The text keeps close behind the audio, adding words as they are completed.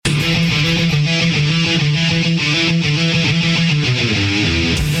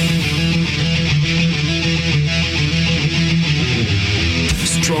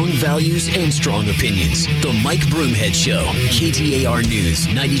opinions. The Mike Broomhead Show, KTAR News,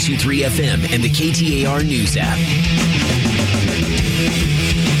 92.3 FM, and the KTAR News app.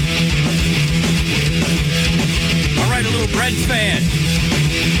 All right, a little Brent fan.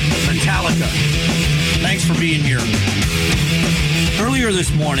 Metallica. Thanks for being here. Earlier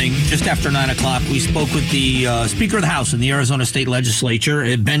this morning, just after 9 o'clock, we spoke with the Speaker of the House in the Arizona State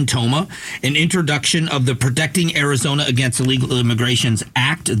Legislature, Ben Toma, an introduction of the Protecting Arizona Against Illegal Immigrations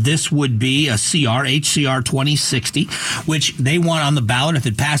Act. This would be a CR, HCR 2060, which they want on the ballot. If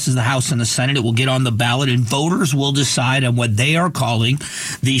it passes the House and the Senate, it will get on the ballot, and voters will decide on what they are calling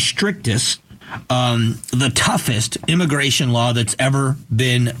the strictest, the toughest immigration law that's ever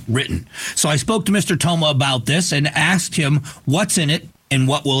been written. So I spoke to Mr. Toma about this and asked him what's in it and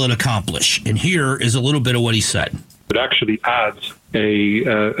what will it accomplish. And here is a little bit of what he said. It actually adds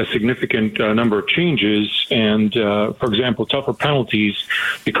a significant number of changes. And, for example, tougher penalties.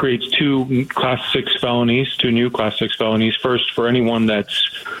 It creates two new Class 6 felonies. First, for anyone that's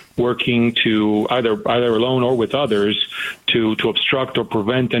working to either alone or with others to obstruct or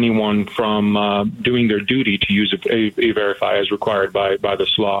prevent anyone from doing their duty to use a verify as required by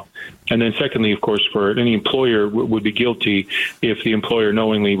this law. And then secondly, of course, for any employer would be guilty if the employer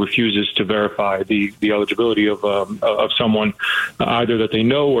knowingly refuses to verify the eligibility of someone, either that they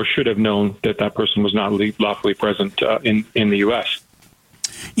know or should have known that person was not lawfully present in the U.S.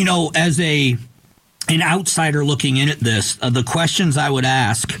 You know, as an outsider looking in at this, the questions I would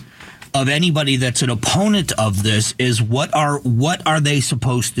ask of anybody that's an opponent of this is what are they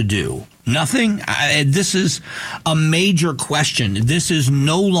supposed to do? Nothing? This is a major question. This is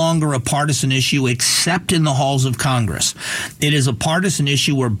no longer a partisan issue except in the halls of Congress. It is a partisan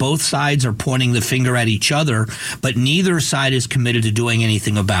issue where both sides are pointing the finger at each other, but neither side is committed to doing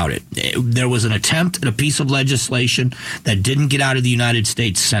anything about it. There was an attempt at a piece of legislation that didn't get out of the United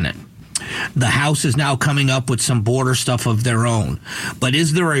States Senate. The House is now coming up with some border stuff of their own. But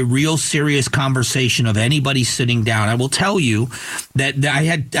is there a real serious conversation of anybody sitting down? I will tell you that I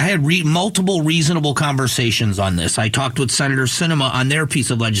had multiple reasonable conversations on this. I talked with Senator Sinema on their piece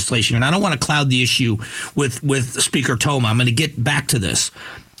of legislation, and I don't want to cloud the issue with Speaker Toma. I'm going to get back to this.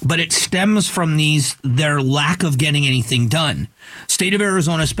 But it stems from their lack of getting anything done. State of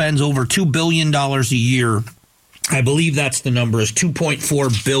Arizona spends over $2 billion a year. I believe that's the number, is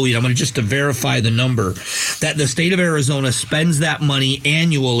 $2.4 billion. I'm going to verify the number, that the state of Arizona spends that money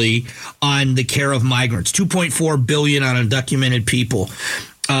annually on the care of migrants, $2.4 billion on undocumented people,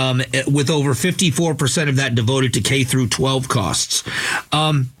 with over 54% of that devoted to K through 12 costs.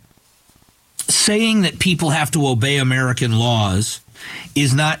 Saying that people have to obey American laws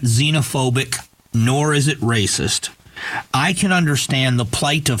is not xenophobic, nor is it racist. I can understand the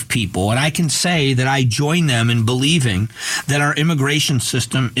plight of people, and I can say that I join them in believing that our immigration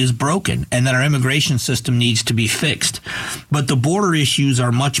system is broken and that our immigration system needs to be fixed. But the border issues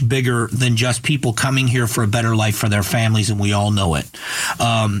are much bigger than just people coming here for a better life for their families, and we all know it.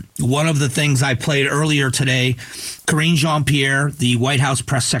 One of the things I played earlier today, Karine Jean-Pierre, the White House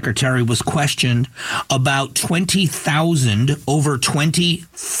press secretary, was questioned about over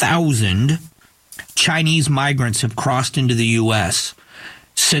 20,000 Chinese migrants have crossed into the U.S.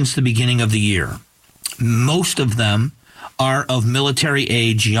 since the beginning of the year. Most of them are of military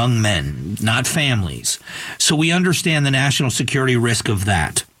age young men, not families. So we understand the national security risk of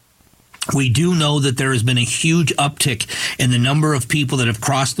that. We do know that there has been a huge uptick in the number of people that have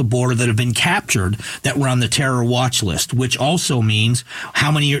crossed the border that have been captured that were on the terror watch list, which also means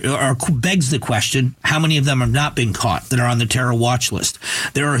begs the question, how many of them have not been caught that are on the terror watch list?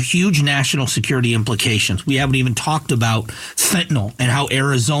 There are huge national security implications. We haven't even talked about fentanyl and how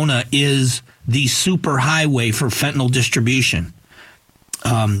Arizona is the super highway for fentanyl distribution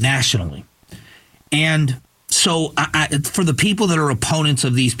nationally. And so for the people that are opponents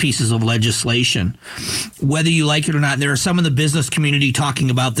of these pieces of legislation, whether you like it or not, there are some in the business community talking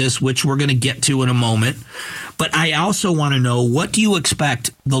about this, which we're going to get to in a moment. But I also want to know, what do you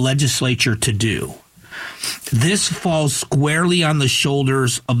expect the legislature to do? This falls squarely on the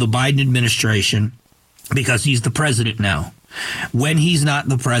shoulders of the Biden administration because he's the president now. When he's not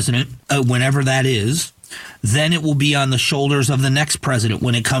the president, whenever that is, then it will be on the shoulders of the next president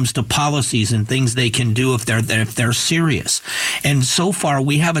when it comes to policies and things they can do if they're serious. And so far,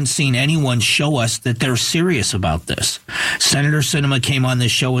 we haven't seen anyone show us that they're serious about this. Senator Sinema came on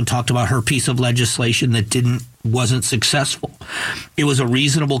this show and talked about her piece of legislation that wasn't successful. It was a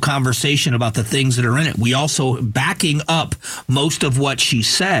reasonable conversation about the things that are in it. We also, backing up most of what she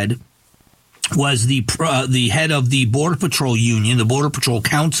said, was the head of the Border Patrol Union, the Border Patrol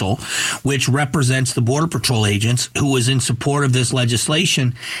Council, which represents the Border Patrol agents, who was in support of this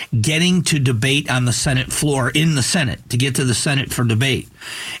legislation, getting to debate on the Senate floor, in the Senate, to get to the Senate for debate.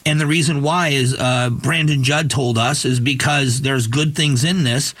 And the reason why is Brandon Judd told us is because there's good things in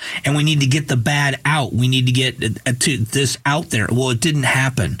this, and we need to get the bad out. We need to get to this out there. Well, it didn't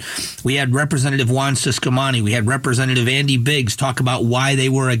happen. We had Representative Juan Ciscomani, we had Representative Andy Biggs talk about why they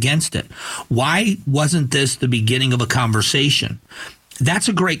were against it. Why wasn't this the beginning of a conversation? That's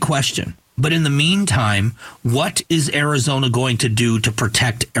a great question. But in the meantime, what is Arizona going to do to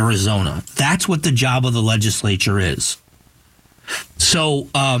protect Arizona? That's what the job of the legislature is. So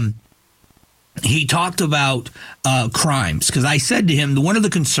he talked about crimes, because I said to him, one of the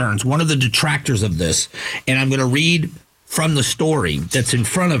concerns, one of the detractors of this, and I'm going to read from the story that's in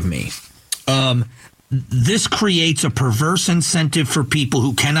front of me. This creates a perverse incentive for people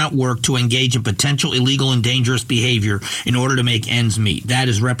who cannot work to engage in potential illegal and dangerous behavior in order to make ends meet. That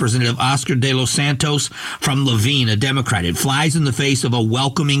is Representative Oscar de los Santos from Levine, a Democrat. It flies in the face of a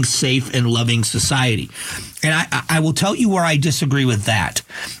welcoming, safe, and loving society. And I will tell you where I disagree with that.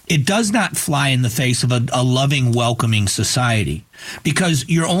 It does not fly in the face of a loving, welcoming society, because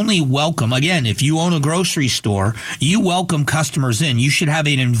you're only welcome. Again, if you own a grocery store, you welcome customers in. You should have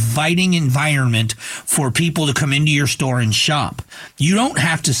an inviting environment for people to come into your store and shop. You don't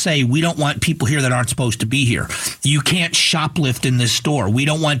have to say, we don't want people here that aren't supposed to be here. You can't shoplift in this store. We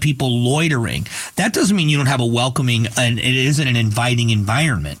don't want people loitering. That doesn't mean you don't have a welcoming, and it isn't an inviting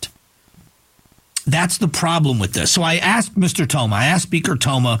environment. That's the problem with this. So I asked Mr. Toma, I asked Speaker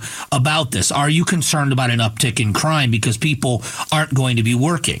Toma about this. Are you concerned about an uptick in crime because people aren't going to be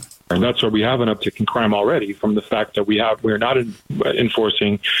working? And that's where we have an uptick in crime already, from the fact that we're not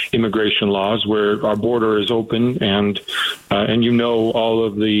enforcing immigration laws, where our border is open, and all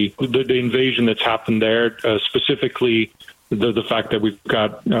of the invasion that's happened there, specifically the fact that we've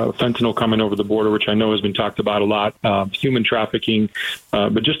got fentanyl coming over the border, which I know has been talked about a lot, human trafficking,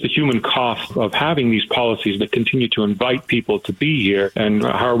 but just the human cost of having these policies that continue to invite people to be here, and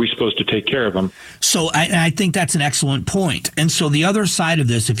how are we supposed to take care of them? So I think that's an excellent point. And so the other side of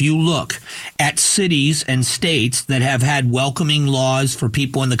this, if you look at cities and states that have had welcoming laws for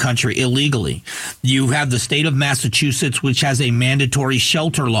people in the country illegally, you have the state of Massachusetts, which has a mandatory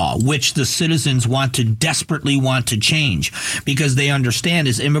shelter law, which the citizens desperately want to change, because they understand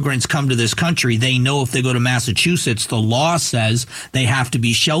as immigrants come to this country, they know if they go to Massachusetts, the law says they have to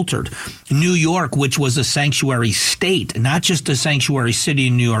be sheltered. New York, which was a sanctuary state, not just a sanctuary city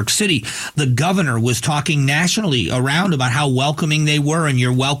in New York City, the governor was talking nationally around about how welcoming they were, and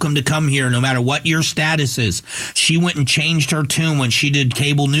you're welcome to come here no matter what your status is. She went and changed her tune when she did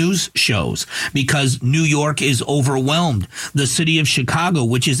cable news shows, because New York is overwhelmed. The city of Chicago,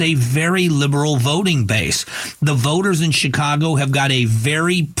 which is a very liberal voting base, the voters in Chicago have got a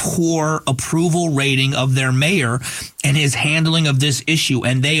very poor approval rating of their mayor and his handling of this issue.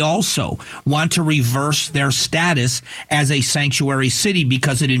 And they also want to reverse their status as a sanctuary city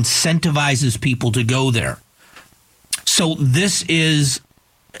because it incentivizes people to go there. So this is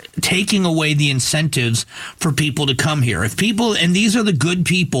taking away the incentives for people to come here. If people, and these are the good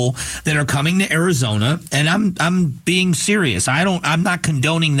people that are coming to Arizona, and I'm being serious. I'm not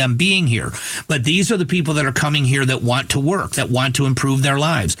condoning them being here, but these are the people that are coming here that want to work, that want to improve their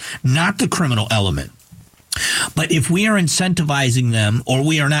lives, not the criminal element. But if we are incentivizing them, or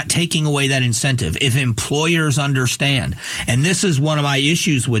we are not taking away that incentive, if employers understand, and this is one of my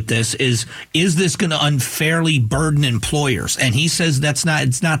issues with this, is this going to unfairly burden employers? And he says it's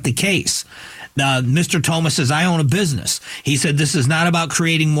not the case. Mr. Thomas says, I own a business. He said, this is not about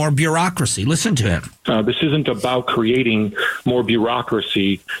creating more bureaucracy. Listen to him. This isn't about creating more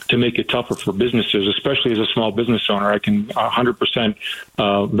bureaucracy to make it tougher for businesses, especially as a small business owner. I can 100%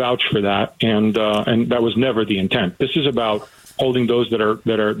 vouch for that. And that was never the intent. This is about holding those that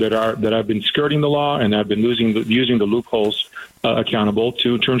have been skirting the law and have been using the loopholes accountable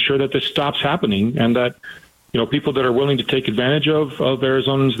to ensure that this stops happening, and that people that are willing to take advantage of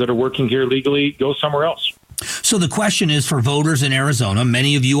Arizonans that are working here legally go somewhere else. So the question is, for voters in Arizona,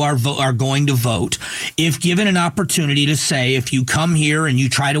 many of you are going to vote. If given an opportunity to say, if you come here and you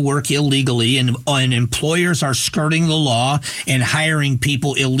try to work illegally and employers are skirting the law and hiring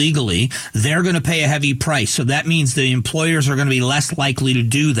people illegally, they're going to pay a heavy price. So that means the employers are going to be less likely to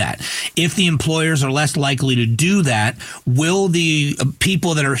do that. If the employers are less likely to do that, will the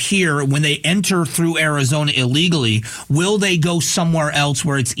people that are here, when they enter through Arizona illegally, will they go somewhere else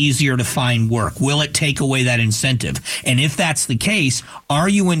where it's easier to find work? Will it take away that incentive? incentive? And if that's the case, are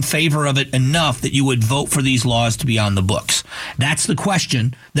you in favor of it enough that you would vote for these laws to be on the books? That's the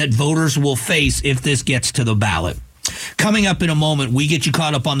question that voters will face if this gets to the ballot. Coming up in a moment, we get you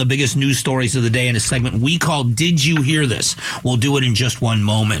caught up on the biggest news stories of the day in a segment we call Did You Hear This? We'll do it in just one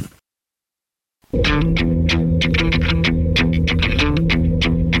moment.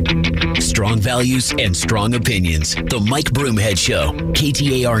 Strong values and strong opinions. The Mike Broomhead Show.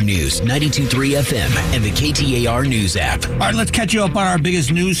 KTAR News, 92.3 FM, and the KTAR News app. All right, let's catch you up on our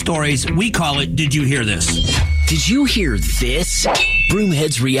biggest news stories. We call it Did You Hear This? Did you hear this?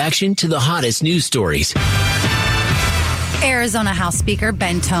 Broomhead's reaction to the hottest news stories. Arizona House Speaker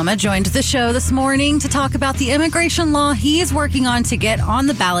Ben Toma joined the show this morning to talk about the immigration law he's working on to get on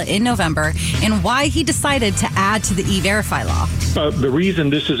the ballot in November and why he decided to add to the E-Verify law. The reason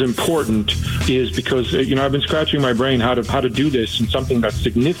this is important is because, I've been scratching my brain how to do this in something that's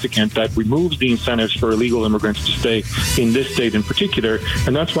significant that removes the incentives for illegal immigrants to stay in this state in particular.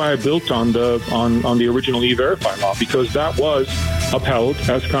 And that's why I built on the original E-Verify law, because that was upheld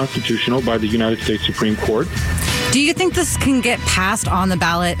as constitutional by the United States Supreme Court. Do you think this can get passed on the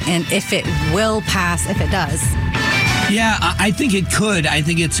ballot, and if it will pass, if it does? Yeah, I think it could. I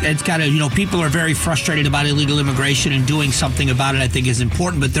think it's got to, people are very frustrated about illegal immigration, and doing something about it I think is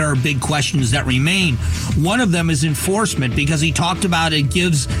important, but there are big questions that remain. One of them is enforcement, because he talked about it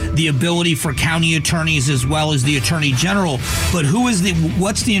gives the ability for county attorneys as well as the attorney general. But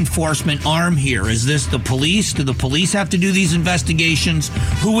what's the enforcement arm here? Is this the police? Do the police have to do these investigations?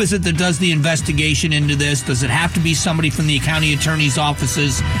 Who is it that does the investigation into this? Does it have to be somebody from the county attorney's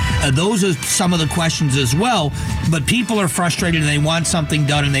offices? Those are some of the questions as well. But people are frustrated and they want something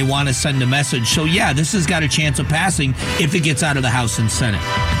done and they want to send a message. So, yeah, this has got a chance of passing if it gets out of the House and Senate.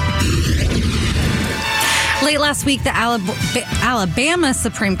 Late last week, the Alabama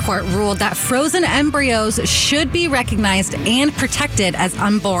Supreme Court ruled that frozen embryos should be recognized and protected as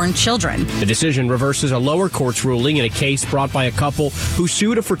unborn children. The decision reverses a lower court's ruling in a case brought by a couple who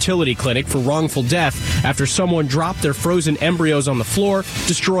sued a fertility clinic for wrongful death after someone dropped their frozen embryos on the floor,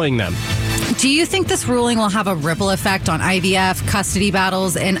 destroying them. Do you think this ruling will have a ripple effect on IVF, custody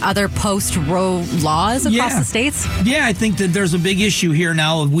battles, and other post-Roe laws across the states? Yeah, I think that there's a big issue here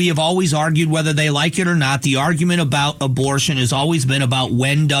now. We have always argued whether they like it or not. The argument about abortion has always been about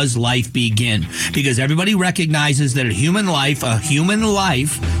when does life begin? Because everybody recognizes that a human life,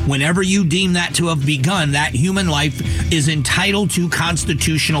 whenever you deem that to have begun, that human life is entitled to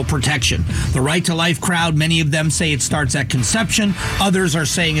constitutional protection. The Right to Life crowd, many of them say it starts at conception. Others are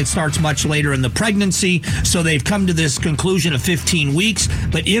saying it starts much later in the pregnancy. So they've come to this conclusion of 15 weeks.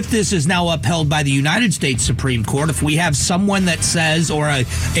 But if this is now upheld by the United States Supreme Court, if we have someone that says, or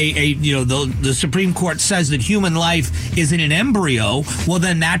the Supreme Court says that human life is in an embryo, well,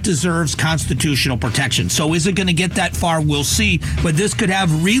 then that deserves constitutional protection. So is it going to get that far? We'll see. But this could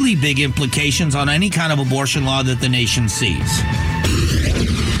have really big implications on any kind of abortion law that the nation sees.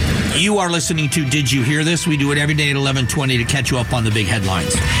 You are listening to Did You Hear This? We do it every day at 11:20 to catch you up on the big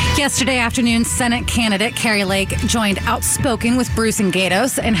headlines. Yesterday afternoon, Senate candidate Kari Lake joined Outspoken with Bruce and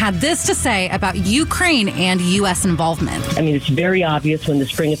Gatos and had this to say about Ukraine and U.S. involvement. I mean, it's very obvious when the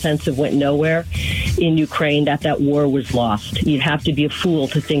spring offensive went nowhere in Ukraine that war was lost. You'd have to be a fool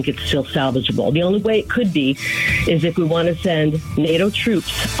to think it's still salvageable. The only way it could be is if we want to send NATO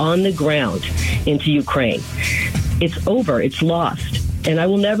troops on the ground into Ukraine. It's over. It's lost. And I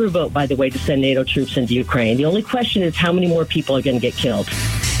will never vote, by the way, to send NATO troops into Ukraine. The only question is how many more people are going to get killed.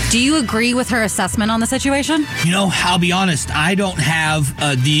 Do you agree with her assessment on the situation? I'll be honest. I don't have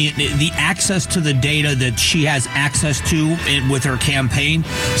the access to the data that she has access to with her campaign.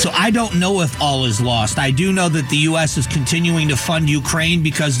 So I don't know if all is lost. I do know that the U.S. is continuing to fund Ukraine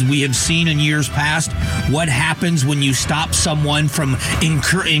because we have seen in years past what happens when you stop someone from in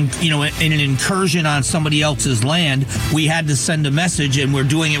an incursion on somebody else's land. We had to send a message, and we're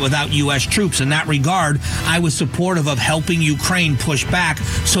doing it without U.S. troops. In that regard, I was supportive of helping Ukraine push back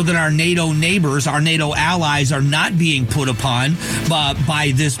so that our NATO neighbors, our NATO allies, are not being put upon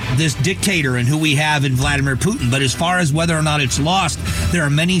by this dictator and who we have in Vladimir Putin. But as far as whether or not it's lost, there are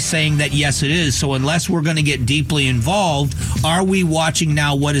many saying that yes, it is. So unless we're going to get deeply involved, are we watching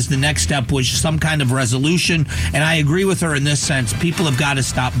now what is the next step, which is some kind of resolution? And I agree with her in this sense. People have got to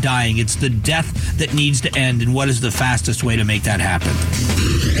stop dying. It's the death that needs to end. And what is the fastest way to make that happen?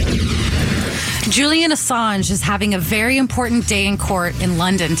 Julian Assange is having a very important day in court in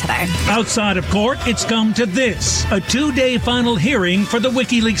London today. Outside of court, it's come to this, a 2-day final hearing for the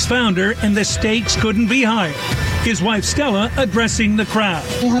WikiLeaks founder, and the stakes couldn't be higher. His wife Stella addressing the crowd.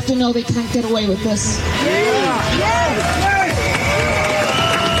 They have to know they can't get away with this.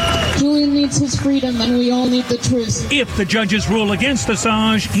 Julian needs his freedom, and we all need the truth. If the judges rule against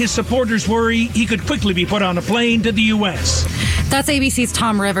Assange, his supporters worry he could quickly be put on a plane to the U.S. That's ABC's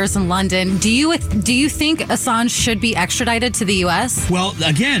Tom Rivers in London. Do you think Assange should be extradited to the U.S.? Well,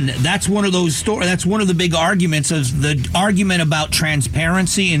 again, that's one of those stories. That's one of the big arguments, is the argument about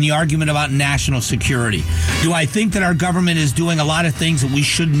transparency and the argument about national security. Do I think that our government is doing a lot of things that we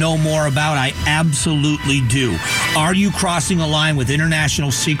should know more about? I absolutely do. Are you crossing a line with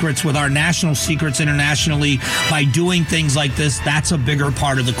international secrets, with our national secrets internationally, by doing things like this? That's a bigger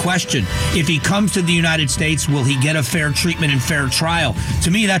part of the question. If he comes to the United States, will he get a fair treatment and fair trial?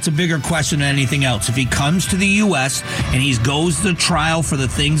 To me, that's a bigger question than anything else. If he comes to the U.S. and he goes to trial for the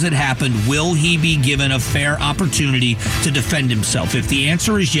things that happened, will he be given a fair opportunity to defend himself? If the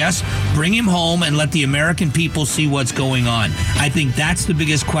answer is yes, bring him home and let the American people see what's going on. I think that's the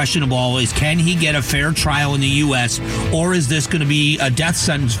biggest question of all, is can he get a fair trial in the U.S., or is this going to be a death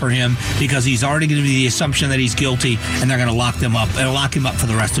sentence for him because he's already going to be the assumption that he's guilty and they're going to lock him up for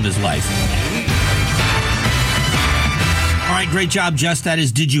the rest of his life? All right, great job, Jess. That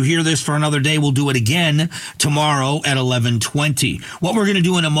is Did You Hear This for another day. We'll do it again tomorrow at 11:20. What we're going to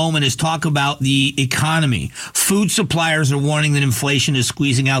do in a moment is talk about the economy. Food suppliers are warning that inflation is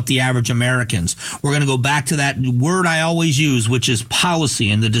squeezing out the average Americans. We're going to go back to that word I always use, which is policy.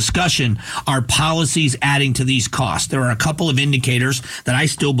 And the discussion, are policies adding to these costs? There are a couple of indicators that I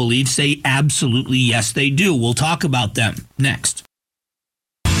still believe say absolutely yes, they do. We'll talk about them next.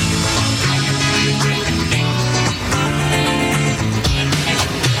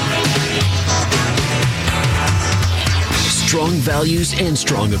 Strong values and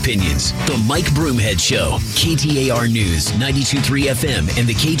strong opinions. The Mike Broomhead Show. KTAR News, 92.3 FM, and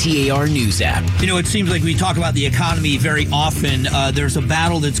the KTAR News app. You know, it seems like we talk about the economy very often. There's a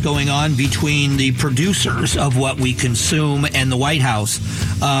battle that's going on between the producers of what we consume and the White House.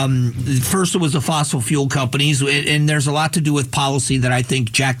 First, it was the fossil fuel companies, and there's a lot to do with policy that I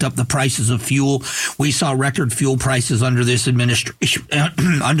think jacked up the prices of fuel. We saw record fuel prices under this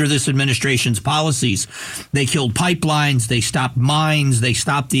administration's policies. They killed pipelines. They stopped mines. They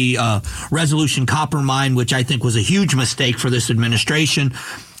stopped the Resolution copper mine, which I think was a huge mistake for this administration.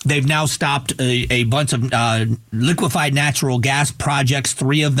 They've now stopped a bunch of liquefied natural gas projects,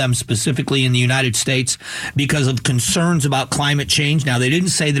 3 of them specifically in the United States, because of concerns about climate change. Now, they didn't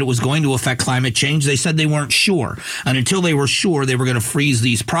say that it was going to affect climate change. They said they weren't sure. And until they were sure, they were going to freeze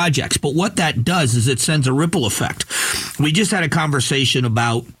these projects. But what that does is it sends a ripple effect. We just had a conversation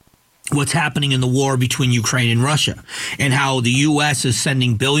about what's happening in the war between Ukraine and Russia, and how the U.S. is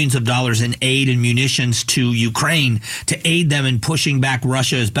sending billions of dollars in aid and munitions to Ukraine to aid them in pushing back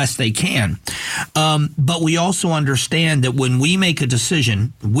Russia as best they can. But we also understand that when we make a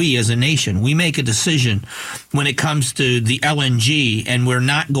decision, we as a nation, we make a decision when it comes to the LNG, and we're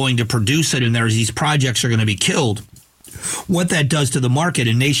not going to produce it, and these projects are going to be killed. What that does to the market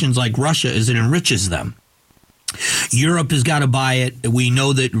in nations like Russia is it enriches them. Europe has got to buy it. We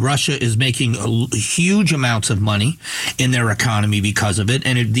know that Russia is making huge amounts of money in their economy because of it,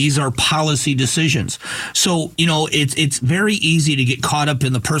 and these are policy decisions. So, you know, it's very easy to get caught up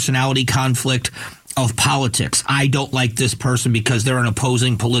in the personality conflict of politics. I don't like this person because they're an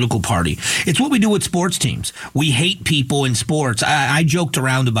opposing political party. It's what we do with sports teams. We hate people in sports. I joked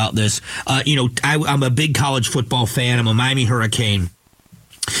around about this. I'm a big college football fan. I'm a Miami Hurricane.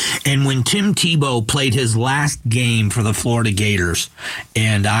 And when Tim Tebow played his last game for the Florida Gators,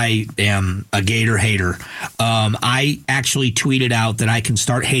 and I am a Gator hater, I actually tweeted out that I can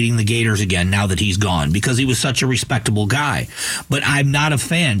start hating the Gators again now that he's gone, because he was such a respectable guy. But I'm not a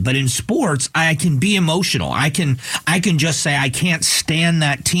fan. But in sports, I can be emotional. I can just say I can't stand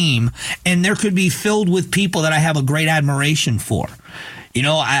that team, and there could be filled with people that I have a great admiration for. You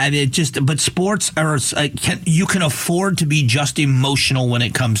know, but sports are, you can afford to be just emotional when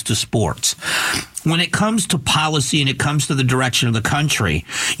it comes to sports. When it comes to policy and it comes to the direction of the country,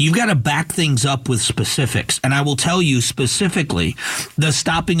 you've got to back things up with specifics. And I will tell you specifically the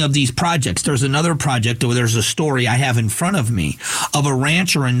stopping of these projects. There's another project, or there's a story I have in front of me of a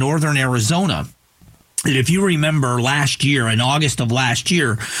rancher in northern Arizona. And if you remember last year, in August of last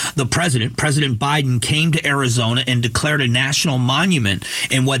year, President Biden came to Arizona and declared a national monument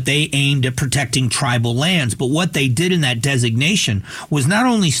in what they aimed at protecting tribal lands. But what they did in that designation was not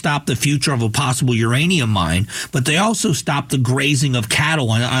only stop the future of a possible uranium mine, but they also stopped the grazing of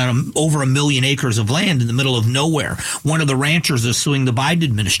cattle on over 1 million acres of land in the middle of nowhere. One of the ranchers is suing the Biden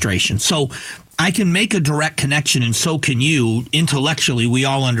administration. So I can make a direct connection, and so can you. Intellectually, we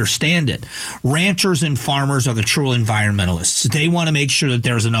all understand it. Ranchers and farmers are the true environmentalists. They want to make sure that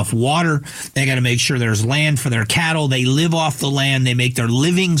there's enough water. They got to make sure there's land for their cattle. They live off the land. They make their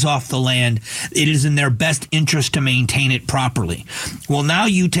livings off the land. It is in their best interest to maintain it properly. Well, now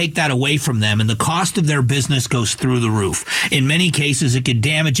you take that away from them, and the cost of their business goes through the roof. In many cases, it could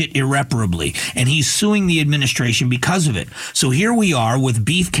damage it irreparably, and he's suing the administration because of it. So here we are with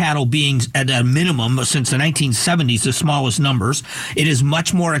beef cattle being at a minimum since the 1970s, the smallest numbers. It is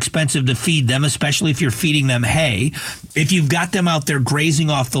much more expensive to feed them, especially if you're feeding them hay. If you've got them out there grazing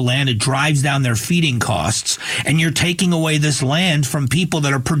off the land, it drives down their feeding costs, and you're taking away this land from people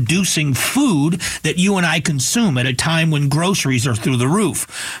that are producing food that you and I consume at a time when groceries are through the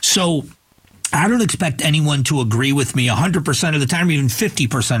roof. So I don't expect anyone to agree with me 100% of the time, or even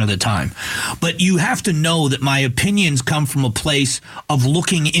 50% of the time. But you have to know that my opinions come from a place of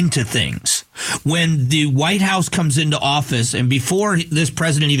looking into things. When the White House comes into office, and before this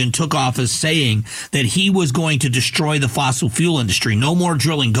president even took office, saying that he was going to destroy the fossil fuel industry, no more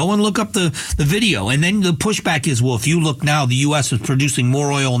drilling, go and look up the video. And then the pushback is, well, if you look now, the U.S. is producing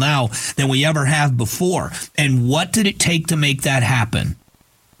more oil now than we ever have before. And what did it take to make that happen?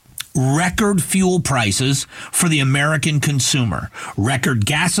 Record fuel prices for the American consumer, record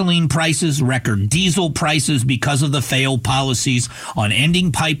gasoline prices, record diesel prices because of the failed policies on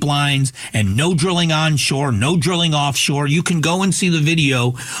ending pipelines and no drilling onshore, no drilling offshore. You can go and see the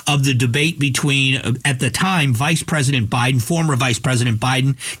video of the debate between, at the time, Vice President Biden, former Vice President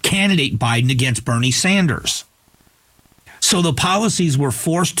Biden, candidate Biden against Bernie Sanders. So the policies were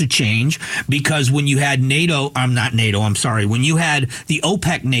forced to change because when you had when you had the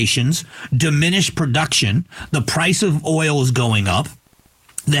OPEC nations diminish production, the price of oil is going up.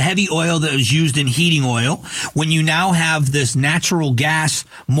 The heavy oil that was used in heating oil, when you now have this natural gas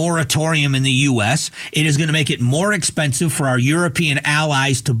moratorium in the U.S., it is going to make it more expensive for our European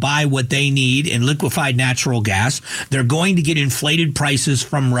allies to buy what they need in liquefied natural gas. They're going to get inflated prices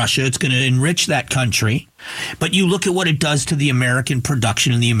from Russia. It's going to enrich that country. But you look at what it does to the American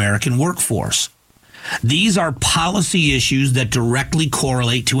production and the American workforce. These are policy issues that directly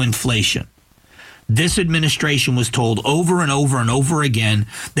correlate to inflation. This administration was told over and over and over again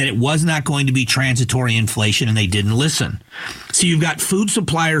that it was not going to be transitory inflation, and they didn't listen. So you've got food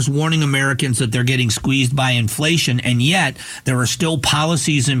suppliers warning Americans that they're getting squeezed by inflation, and yet there are still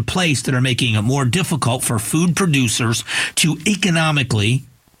policies in place that are making it more difficult for food producers to economically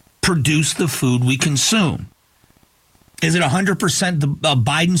produce the food we consume. Is it 100%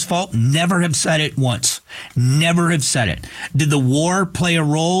 Biden's fault? Never have said it once. Never have said it. Did the war play a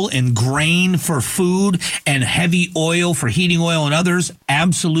role in grain for food and heavy oil for heating oil and others?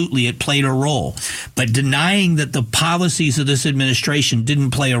 Absolutely, it played a role. But denying that the policies of this administration didn't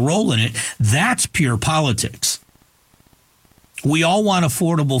play a role in it, that's pure politics. We all want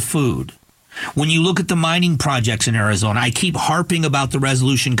affordable food. When you look at the mining projects in Arizona, I keep harping about the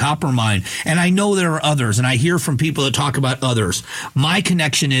Resolution Copper Mine, and I know there are others, and I hear from people that talk about others. My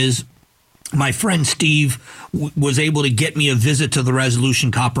connection is my friend Steve was able to get me a visit to the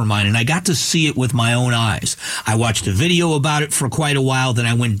Resolution Copper Mine, and I got to see it with my own eyes. I watched a video about it for quite a while, then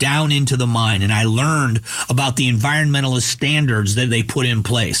I went down into the mine, and I learned about the environmentalist standards that they put in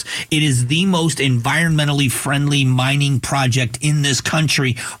place. It is the most environmentally friendly mining project in this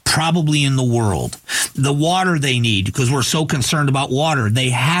country, probably in the world. The water they need, because we're so concerned about water, they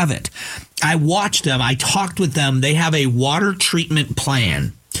have it. I watched them. I talked with them. They have a water treatment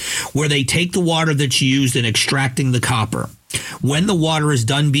plan where they take the water that's used in extracting the copper. When the water is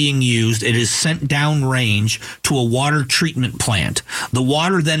done being used, it is sent downrange to a water treatment plant. The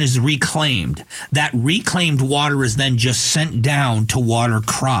water then is reclaimed. That reclaimed water is then just sent down to water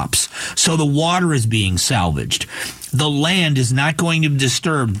crops. So the water is being salvaged. The land is not going to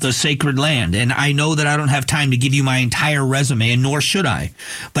disturb the sacred land. And I know that I don't have time to give you my entire resume, and nor should I.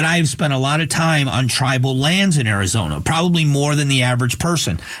 But I have spent a lot of time on tribal lands in Arizona, probably more than the average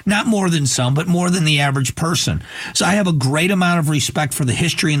person. Not more than some, but more than the average person. So I have a great amount of respect for the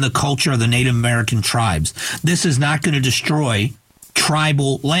history and the culture of the Native American tribes. This is not going to destroy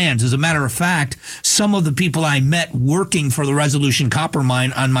tribal lands. As a matter of fact, some of the people I met working for the Resolution Copper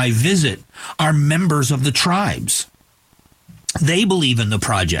Mine on my visit are members of the tribes. They believe in the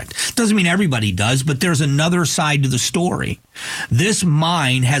project. Doesn't mean everybody does, but there's another side to the story. This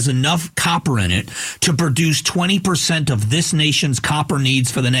mine has enough copper in it to produce 20% of this nation's copper needs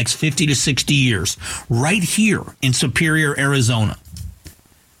for the next 50 to 60 years, right here in Superior, Arizona.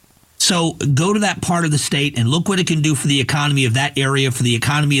 So go to that part of the state and look what it can do for the economy of that area, for the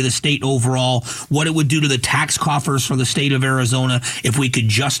economy of the state overall, what it would do to the tax coffers for the state of Arizona if we could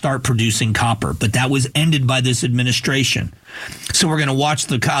just start producing copper. But that was ended by this administration. So we're going to watch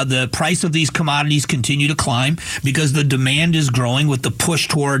the price of these commodities continue to climb because the demand is growing with the push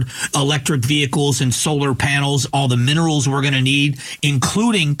toward electric vehicles and solar panels, all the minerals we're going to need,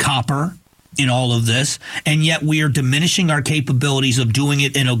 including copper, in all of this, and yet we are diminishing our capabilities of doing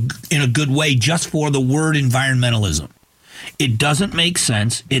it in a good way just for the word environmentalism. It doesn't make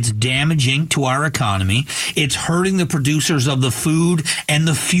sense. It's damaging to our economy. It's hurting the producers of the food and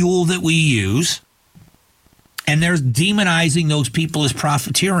the fuel that we use. And they're demonizing those people as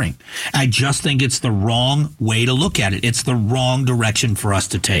profiteering. I just think it's the wrong way to look at it. It's the wrong direction for us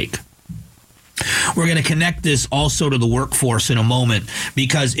to take. We're going to connect this also to the workforce in a moment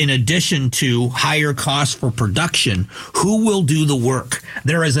because in addition to higher costs for production, who will do the work?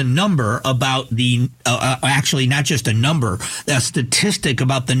 There is a number about actually not just a number, a statistic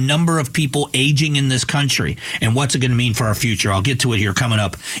about the number of people aging in this country and what's it going to mean for our future. I'll get to it here coming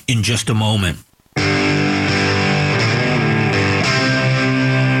up in just a moment.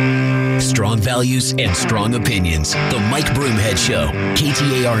 Strong values and strong opinions. The Mike Broomhead Show.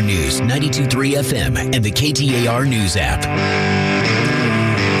 KTAR News, 92.3 FM, and the KTAR News app.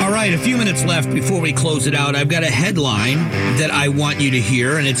 All right, a few minutes left before we close it out. I've got a headline that I want you to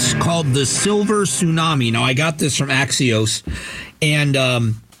hear, and it's called The Silver Tsunami. Now, I got this from Axios, and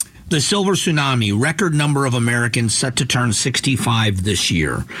the silver tsunami, record number of Americans set to turn 65 this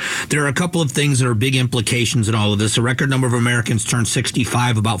year. There are a couple of things that are big implications in all of this. A record number of Americans turned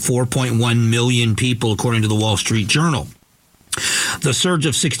 65, about 4.1 million people, according to the Wall Street Journal. The surge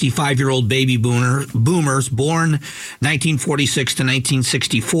of 65-year-old baby boomers born 1946 to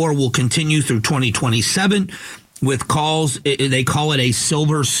 1964 will continue through 2027 with calls, they call it a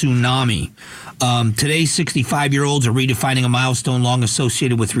silver tsunami. Today's 65-year-olds are redefining a milestone long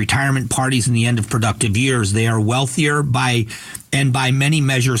associated with retirement parties and the end of productive years. They are wealthier by many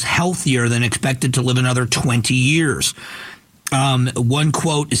measures healthier than expected to live another 20 years. One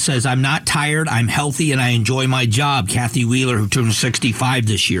quote says, "I'm not tired, I'm healthy, and I enjoy my job." Kathy Wheeler, who turned 65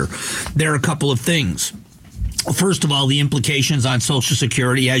 this year. There are a couple of things. First of all, the implications on Social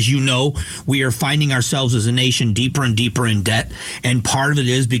Security. As you know, we are finding ourselves as a nation deeper and deeper in debt. And part of it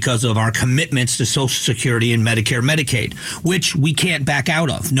is because of our commitments to Social Security and Medicare, Medicaid, which we can't back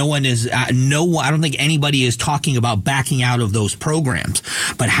out of. I don't think anybody is talking about backing out of those programs.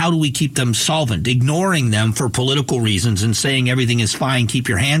 But how do we keep them solvent? Ignoring them for political reasons and saying everything is fine, keep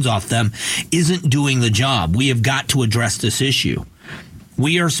your hands off them, isn't doing the job. We have got to address this issue.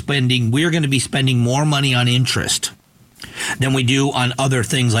 We are going to be spending more money on interest than we do on other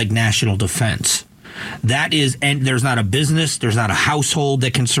things like national defense. And there's not a business, there's not a household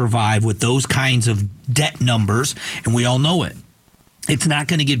that can survive with those kinds of debt numbers, and we all know it. It's not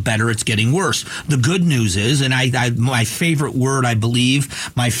going to get better. It's getting worse. The good news is, and my favorite word,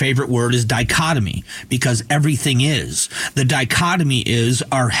 my favorite word is dichotomy, because everything is. The dichotomy is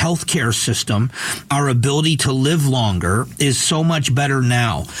our healthcare system, our ability to live longer is so much better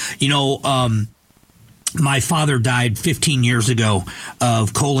now. My father died 15 years ago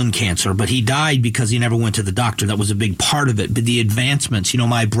of colon cancer, but he died because he never went to the doctor. That was a big part of it. But the advancements,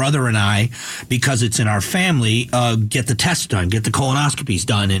 my brother and I, because it's in our family, get the tests done, get the colonoscopies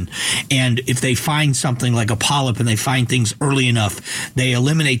done. And if they find something like a polyp and they find things early enough, they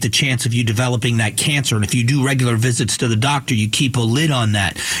eliminate the chance of you developing that cancer. And if you do regular visits to the doctor, you keep a lid on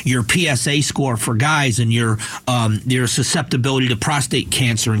that. Your PSA score for guys and your susceptibility to prostate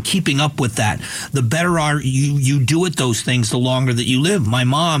cancer and keeping up with that, the better you do at those things, the longer that you live. My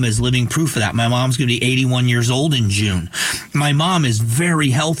mom is living proof of that. My mom's going to be 81 years old in June. My mom is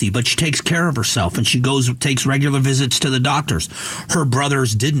very healthy, but she takes care of herself, and she takes regular visits to the doctors. Her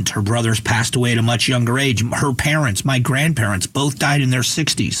brothers didn't. Her brothers passed away at a much younger age. Her parents, my grandparents, both died in their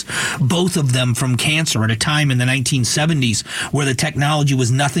 60s, both of them from cancer at a time in the 1970s where the technology was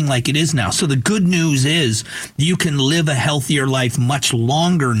nothing like it is now. So the good news is you can live a healthier life much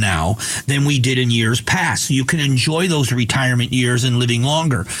longer now than we did in years past. So you can enjoy those retirement years and living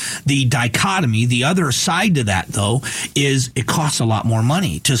longer. The dichotomy, the other side to that, though, is it costs a lot more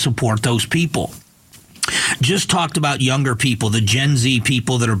money to support those people. Just talked about younger people, the Gen Z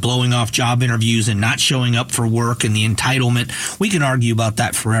people that are blowing off job interviews and not showing up for work and the entitlement. We can argue about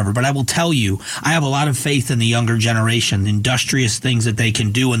that forever, but I will tell you, I have a lot of faith in the younger generation, the industrious things that they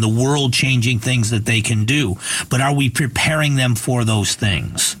can do and the world-changing things that they can do. But are we preparing them for those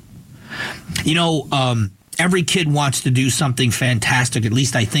things? Every kid wants to do something fantastic. At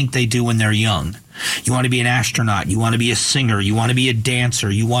least I think they do when they're young. You want to be an astronaut. You want to be a singer. You want to be a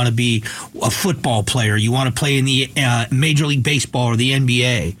dancer. You want to be a football player. You want to play in the Major League Baseball or the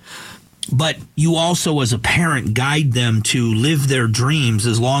NBA. But you also, as a parent, guide them to live their dreams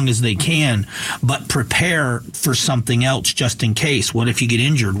as long as they can, but prepare for something else just in case. What if you get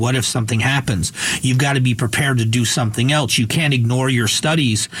injured? What if something happens? You've got to be prepared to do something else. You can't ignore your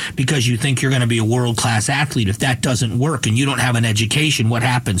studies because you think you're going to be a world-class athlete. If that doesn't work and you don't have an education, what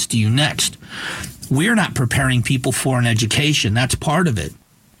happens to you next? We're not preparing people for an education. That's part of it.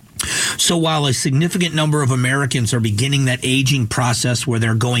 So while a significant number of Americans are beginning that aging process where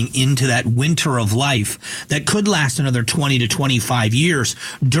they're going into that winter of life that could last another 20 to 25 years,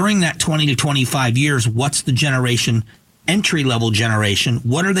 during that 20 to 25 years, what's the generation, entry-level generation,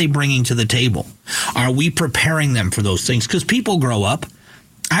 what are they bringing to the table? Are we preparing them for those things? Because people grow up.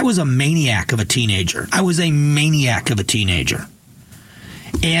 I was a maniac of a teenager.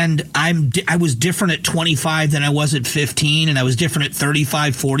 And I was different at 25 than I was at 15, and I was different at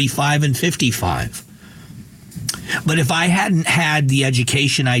 35, 45, and 55. But if I hadn't had the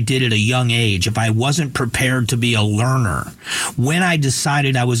education I did at a young age, if I wasn't prepared to be a learner, when I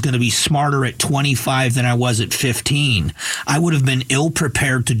decided I was going to be smarter at 25 than I was at 15, I would have been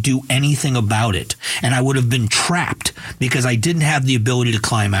ill-prepared to do anything about it, and I would have been trapped because I didn't have the ability to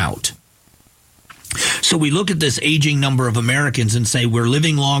climb out. So we look at this aging number of Americans and say, we're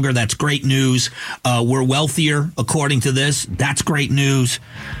living longer. That's great news. We're wealthier, according to this. That's great news.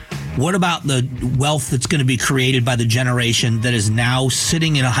 What about the wealth that's going to be created by the generation that is now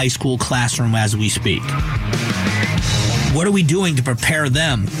sitting in a high school classroom as we speak? What are we doing to prepare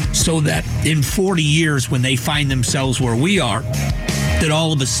them so that in 40 years, when they find themselves where we are, that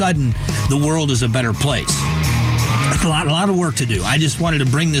all of a sudden the world is a better place? A lot of work to do. I just wanted to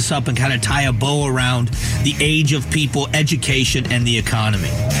bring this up and kind of tie a bow around the age of people, education, and the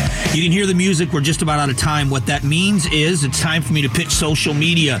economy. You can hear the music. We're just about out of time. What that means is it's time for me to pitch social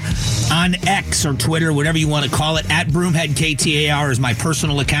media on X or Twitter, whatever you want to call it. At Broomhead KTAR is my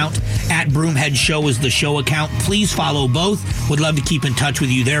personal account. At Broomhead Show is the show account. Please follow both. Would love to keep in touch with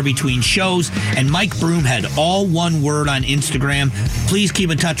you there between shows. And Mike Broomhead, all one word on Instagram. Please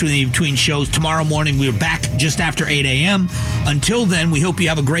keep in touch with me between shows. Tomorrow morning, we're back just after 8 a.m. Until then, we hope you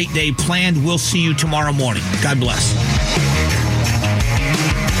have a great day planned. We'll see you tomorrow morning. God bless.